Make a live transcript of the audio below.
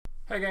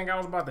Hey gang, I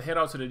was about to head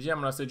out to the gym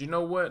and I said, you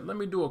know what? Let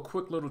me do a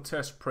quick little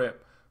test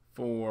prep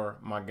for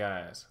my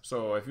guys.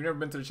 So if you've never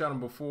been to the channel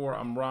before,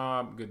 I'm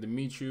Rob. Good to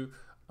meet you.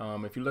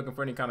 If you're looking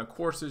for any kind of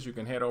courses, you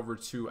can head over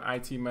to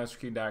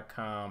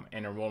itmasterkey.com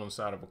and enroll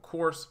inside of a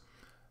course.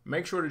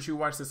 Make sure that you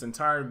watch this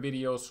entire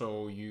video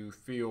so you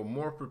feel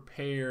more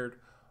prepared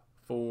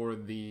for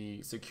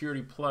the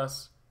Security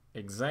Plus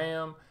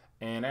exam,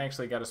 and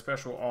actually got a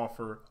special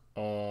offer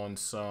on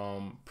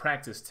some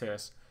practice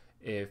tests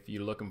if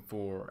you're looking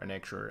for an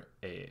extra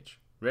edge.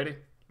 Ready?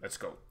 Let's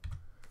go.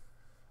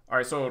 All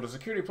right, so the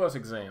Security Plus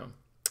exam,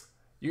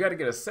 you got to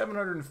get a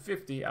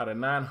 750 out of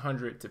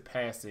 900 to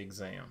pass the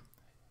exam.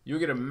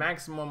 You'll get a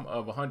maximum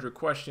of 100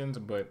 questions,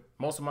 but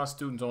most of my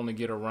students only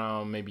get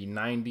around maybe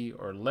 90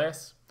 or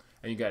less,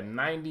 and you got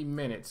 90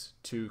 minutes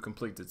to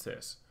complete the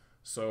test.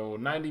 So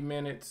 90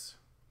 minutes,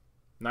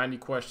 90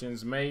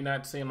 questions may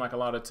not seem like a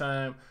lot of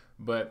time,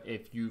 but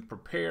if you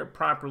prepare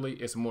properly,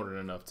 it's more than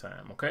enough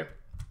time, okay?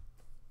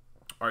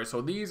 All right,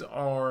 so these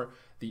are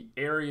the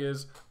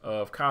areas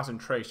of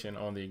concentration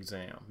on the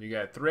exam. You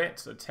got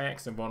threats,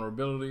 attacks, and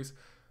vulnerabilities.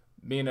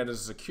 Being that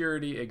it's a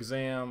security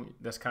exam,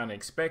 that's kind of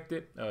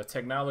expected.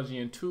 Technology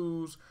and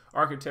tools,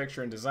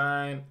 architecture and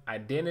design,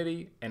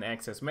 identity and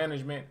access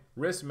management,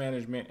 risk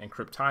management and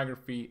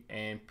cryptography,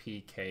 and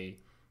PKI.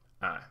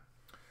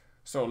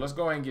 So let's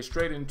go ahead and get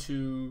straight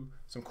into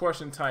some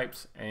question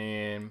types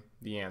and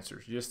the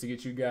answers, just to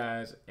get you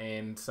guys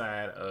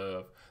inside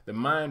of the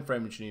mind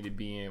frame that you need to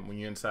be in when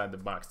you're inside the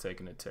box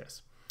taking the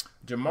test.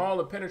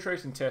 JAMAL, a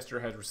penetration tester,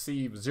 has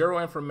received zero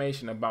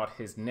information about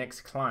his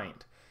next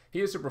client.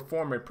 He is to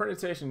perform a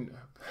penetration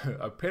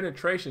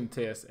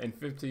test in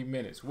 15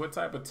 minutes. What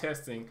type of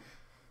testing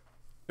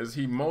is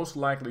he most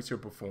likely to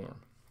perform?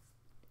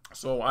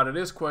 So out of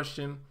this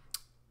question,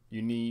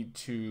 you need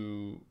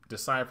to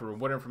decipher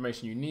what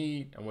information you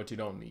need and what you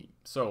don't need.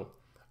 So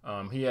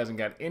he hasn't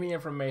got any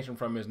information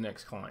from his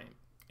next client,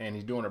 and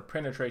he's doing a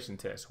penetration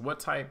test. What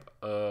type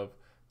of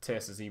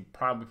test is he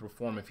probably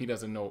perform if he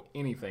doesn't know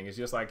anything? It's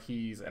just like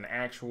he's an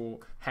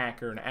actual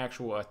hacker, an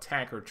actual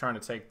attacker trying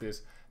to take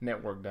this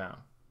network down.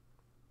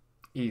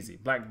 Easy.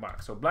 Black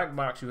box. So black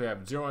box, you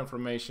have zero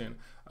information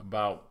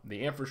about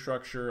the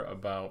infrastructure,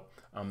 about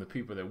the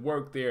people that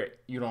work there.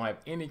 You don't have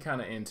any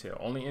kind of intel.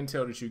 Only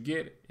intel that you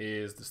get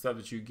is the stuff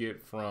that you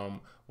get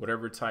from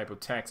whatever type of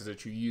taxes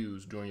that you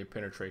use during your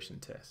penetration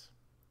test.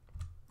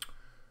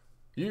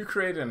 You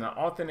created an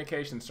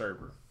authentication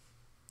server.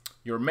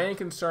 Your main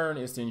concern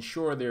is to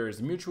ensure there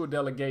is mutual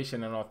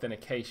delegation and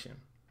authentication.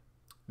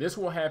 This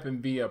will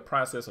happen via a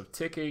process of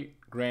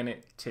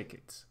ticket-granted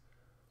tickets.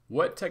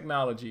 What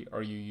technology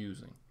are you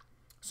using?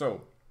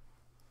 So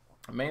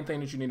the main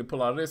thing that you need to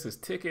pull out of this is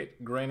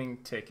ticket granting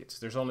tickets.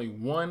 There's only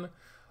one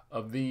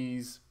of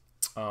these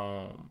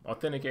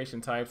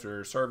authentication types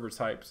or server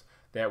types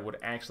that would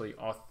actually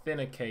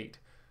authenticate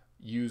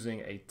using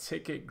a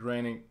ticket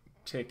granting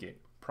ticket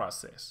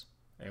process.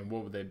 And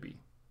what would that be?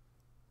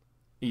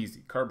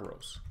 Easy.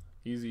 Kerberos.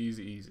 Easy,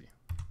 easy, easy.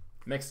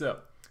 Next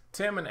up,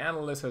 Tim, an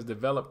analyst, has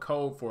developed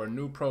code for a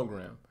new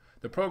program.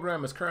 The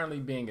program is currently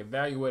being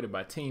evaluated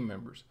by team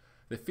members.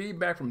 The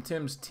feedback from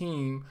Tim's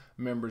team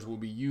members will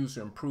be used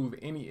to improve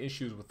any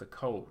issues with the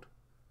code.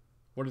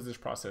 What is this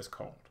process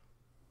called?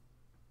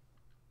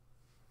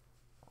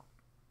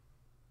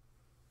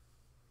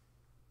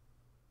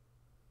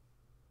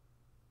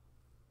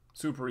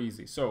 Super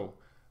easy. So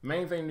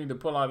main thing you need to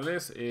pull out of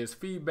this is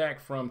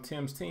feedback from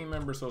Tim's team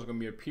members. So it's going to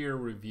be a peer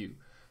review.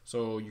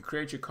 So you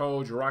create your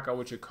code, you rock out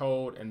with your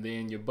code, and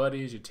then your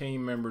buddies, your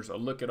team members will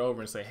look it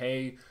over and say,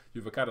 hey,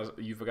 you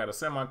forgot a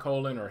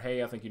semicolon, or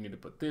hey, I think you need to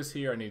put this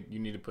here, you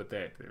need to put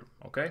that there,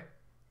 okay?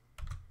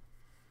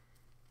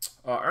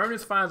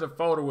 ERNEST finds a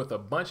folder with a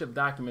bunch of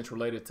documents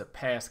related to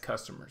past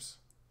customers.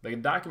 The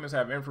documents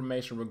have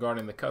information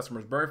regarding the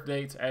customer's birth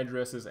dates,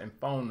 addresses, and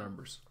phone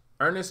numbers.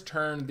 ERNEST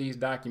turned these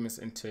documents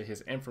into his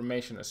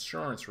information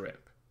assurance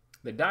rep.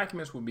 The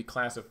documents will be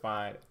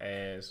classified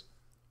as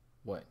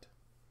what?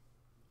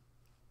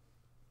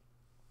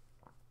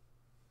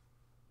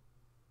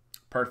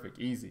 Perfect,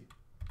 easy.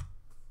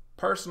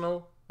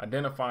 Personal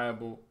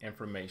identifiable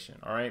information.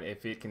 All right,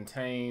 if it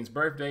contains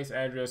birthdays,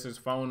 addresses,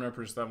 phone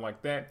numbers, stuff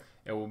like that,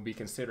 it will be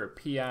considered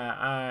PII,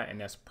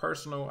 and that's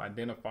personal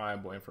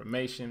identifiable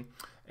information.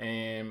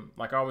 And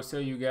like I always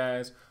tell you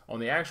guys, on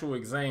the actual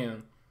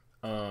exam,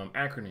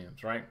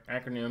 acronyms, right?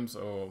 Acronyms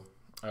will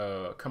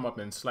come up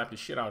and slap the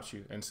shit out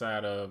you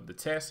inside of the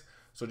test.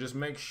 So just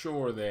make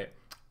sure that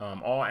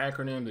all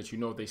acronyms, that you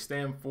know what they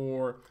stand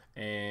for,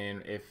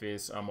 and if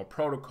it's a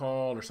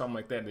protocol or something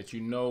like that, that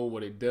you know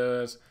what it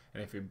does,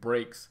 and if it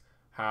breaks,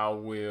 how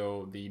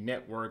will the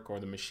network or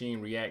the machine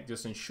react.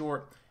 Just in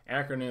short,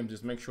 acronyms,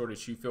 just make sure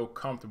that you feel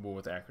comfortable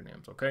with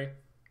acronyms, okay?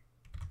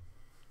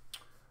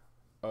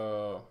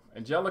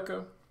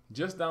 Angelica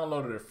just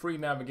downloaded a free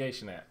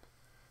navigation app.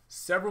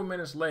 Several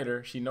minutes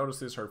later, she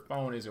notices her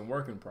phone isn't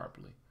working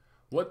properly.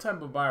 What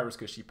type of virus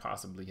could she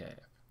possibly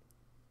have?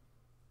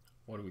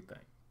 What do we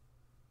think?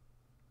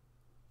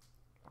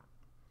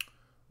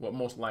 What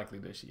most likely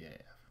does she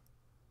have?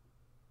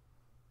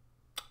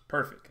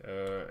 Perfect.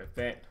 If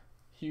that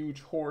huge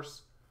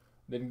horse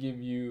didn't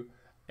give you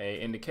a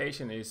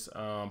indication, it's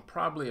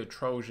probably a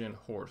Trojan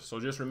horse. So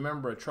just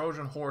remember, a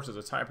Trojan horse is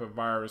a type of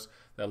virus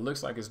that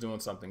looks like it's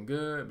doing something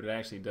good, but it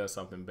actually does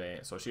something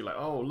bad. So she's like,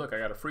 oh, look, I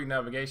got a free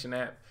navigation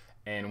app.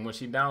 And when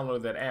she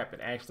downloaded that app,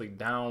 it actually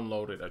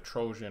downloaded a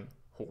Trojan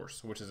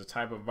horse, which is a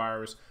type of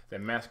virus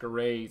that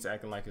masquerades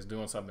acting like it's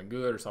doing something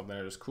good or something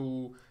that is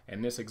cool.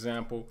 In this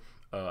example,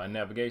 a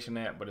navigation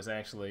app, but it's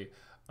actually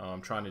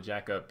trying to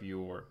jack up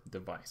your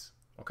device.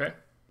 Okay.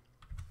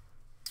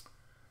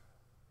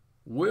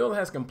 Will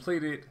has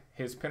completed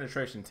his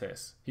penetration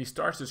test. He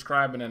starts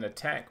describing an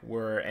attack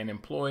where an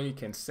employee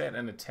can set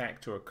an attack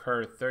to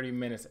occur 30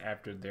 minutes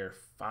after they're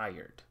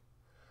fired.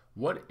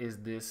 What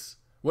is this?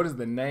 What is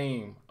the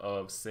name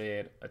of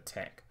said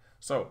attack?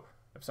 So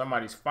if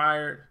somebody's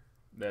fired,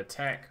 the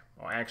attack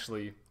will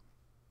actually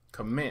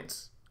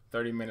commence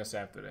 30 minutes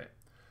after that.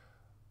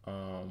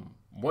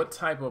 What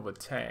type of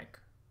attack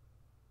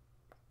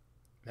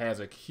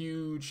has a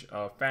huge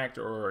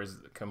factor or is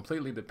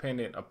completely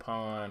dependent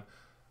upon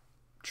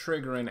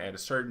triggering at a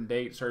certain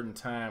date, certain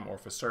time, or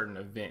if a certain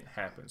event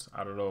happens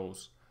out of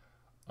those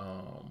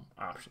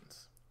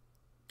options?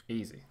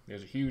 Easy.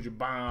 There's a huge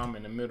bomb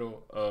in the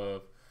middle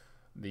of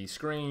the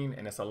screen,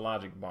 and it's a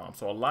logic bomb.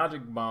 So a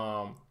logic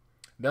bomb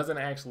doesn't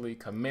actually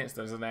commence,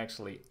 doesn't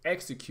actually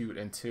execute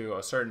until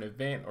a certain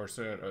event or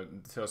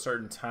until a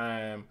certain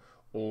time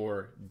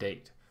or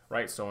date,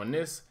 right? So in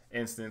this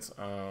instance,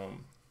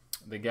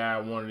 the guy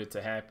wanted it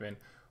to happen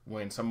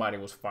when somebody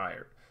was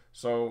fired.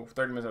 So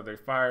 30 minutes after they're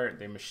fired,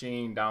 their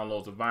machine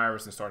downloads a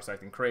virus and starts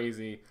acting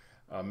crazy.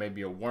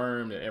 Maybe a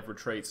worm that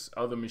infiltrates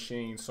other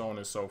machines, so on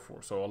and so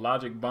forth. So a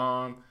logic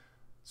bomb,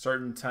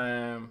 certain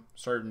time,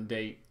 certain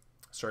date,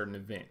 certain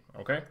event.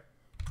 Okay.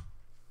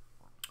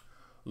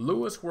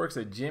 Lewis works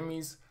at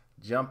Jimmy's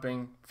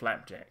Jumping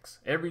Flapjacks.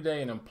 Every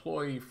day, an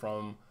employee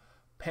from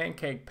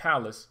Pancake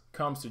Palace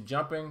comes to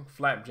Jumping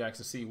Flapjacks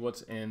to see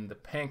what's in the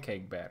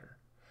pancake batter.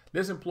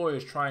 This employee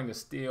is trying to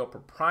steal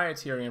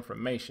proprietary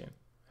information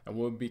and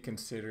will be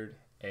considered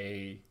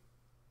a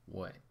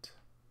what?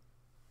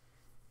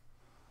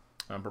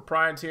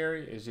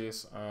 Proprietary is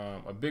just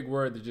a big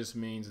word that just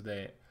means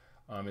that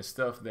it's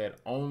stuff that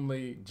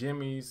only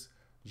Jimmy's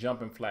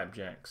Jumping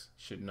Flapjacks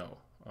should know.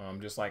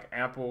 Just like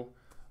Apple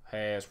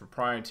has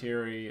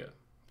proprietary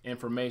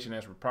information,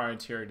 has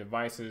proprietary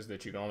devices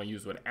that you can only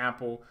use with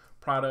Apple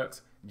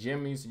products,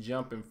 Jimmy's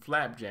Jumping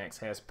Flapjacks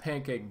has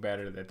pancake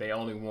batter that they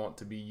only want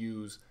to be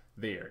used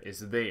there. It's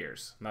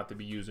theirs, not to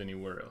be used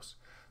anywhere else.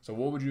 So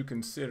what would you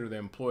consider the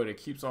employee that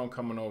keeps on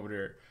coming over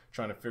there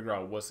trying to figure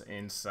out what's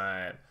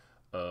inside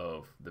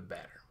of the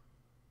batter?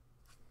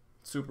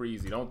 Super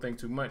easy. Don't think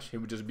too much. He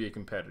would just be a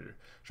competitor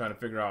trying to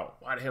figure out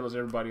why the hell is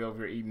everybody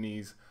over here eating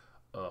these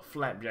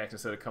flapjacks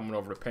instead of coming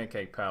over to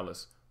Pancake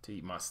Palace to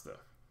eat my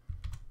stuff.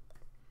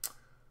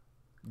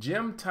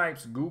 Jim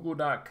types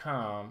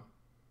google.com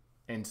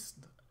and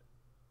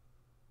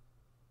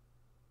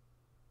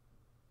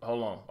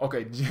hold on.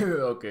 Okay,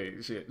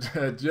 okay, shit.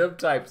 Jim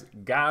types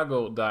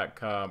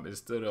goggle.com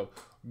instead of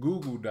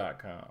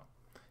google.com.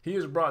 He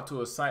is brought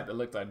to a site that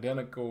looked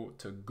identical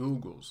to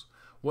Google's.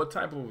 What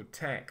type of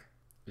attack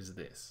is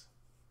this?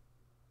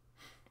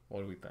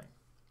 What do we think?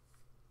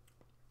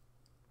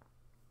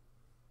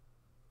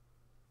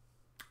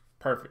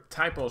 Perfect.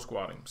 Typo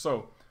squatting.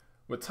 So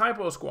with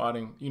typo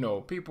squatting, you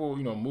know, people,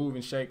 you know, move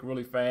and shake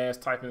really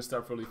fast, typing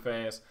stuff really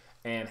fast,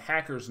 and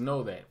hackers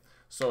know that.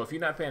 So if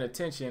you're not paying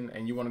attention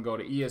and you want to go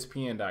to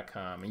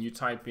ESPN.com and you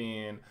type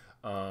in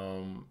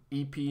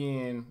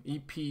EPSN,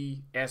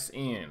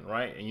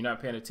 right? And you're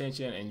not paying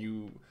attention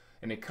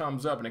and it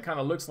comes up and it kind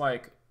of looks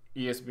like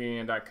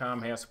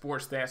ESPN.com has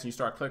sports stats, and you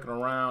start clicking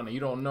around and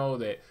you don't know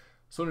that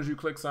as soon as you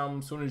click something,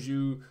 as soon as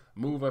you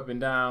move up and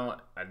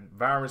down, a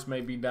virus may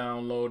be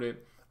downloaded.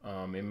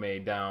 It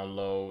may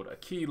download a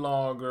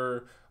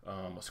keylogger,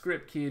 a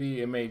script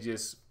kiddie. It may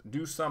just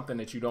do something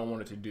that you don't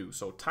want it to do.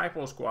 So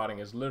typo squatting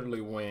is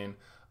literally when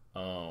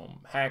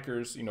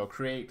hackers, you know,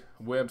 create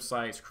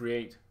websites,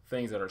 create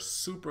things that are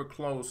super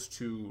close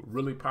to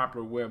really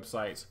popular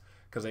websites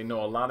because they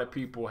know a lot of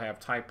people have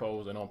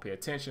typos and don't pay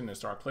attention and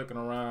start clicking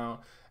around,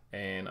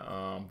 and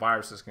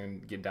viruses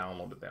can get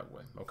downloaded that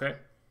way. Okay.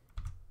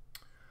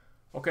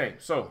 Okay.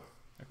 So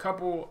a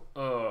couple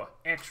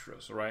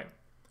extras, right?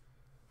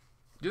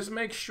 Just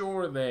make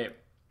sure that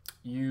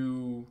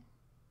you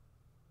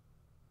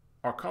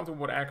are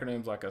comfortable with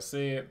acronyms, like I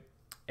said,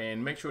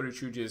 and make sure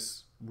that you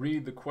just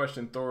read the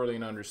question thoroughly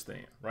and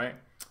understand, right?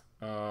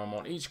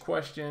 On each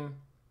question,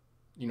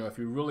 you know, if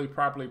you're really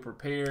properly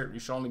prepared, you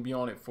should only be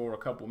on it for a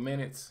couple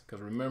minutes,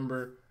 because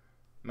remember,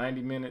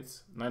 90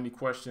 minutes, 90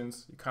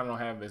 questions, you kind of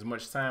don't have as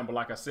much time. But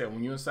like I said,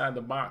 when you're inside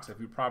the box, if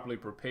you're properly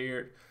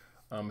prepared,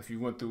 if you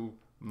went through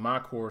my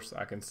course,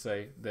 I can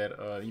say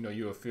that, you know,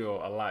 you'll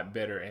feel a lot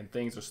better and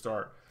things will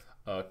start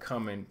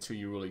coming to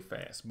you really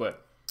fast.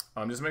 But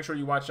just make sure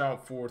you watch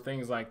out for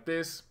things like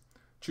this.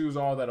 Choose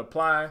all that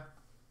apply.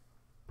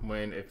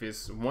 If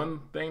it's one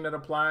thing that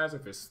applies,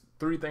 if it's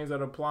three things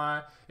that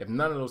apply, if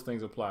none of those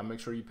things apply, make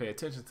sure you pay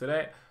attention to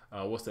that.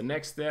 What's the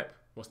next step?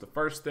 what's the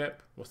first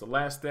step, what's the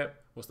last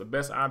step, what's the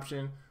best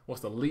option,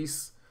 what's the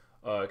least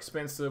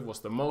expensive, what's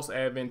the most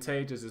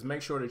advantageous. Is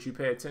make sure that you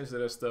pay attention to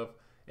that stuff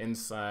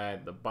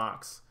inside the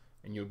box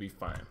and you'll be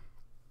fine.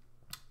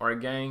 All right,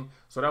 gang,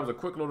 so that was a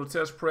quick little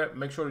test prep.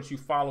 Make sure that you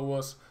follow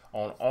us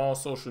on all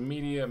social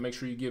media. Make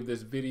sure you give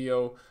this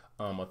video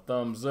a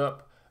thumbs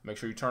up. Make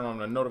sure you turn on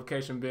the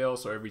notification bell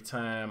so every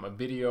time a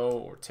video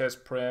or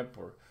test prep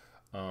or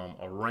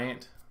a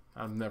rant,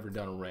 I've never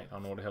done a rant, I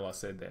don't know what the hell I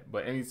said that,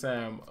 but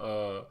anytime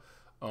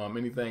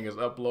anything is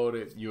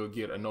uploaded, you'll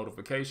get a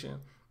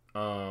notification.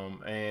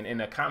 And in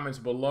the comments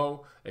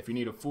below, if you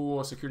need a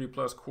full Security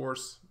Plus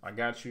course, I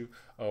got you.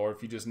 Or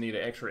if you just need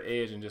an extra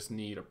edge and just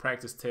need a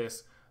practice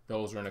test,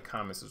 those are in the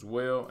comments as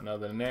well. And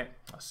other than that,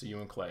 I'll see you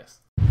in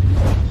class.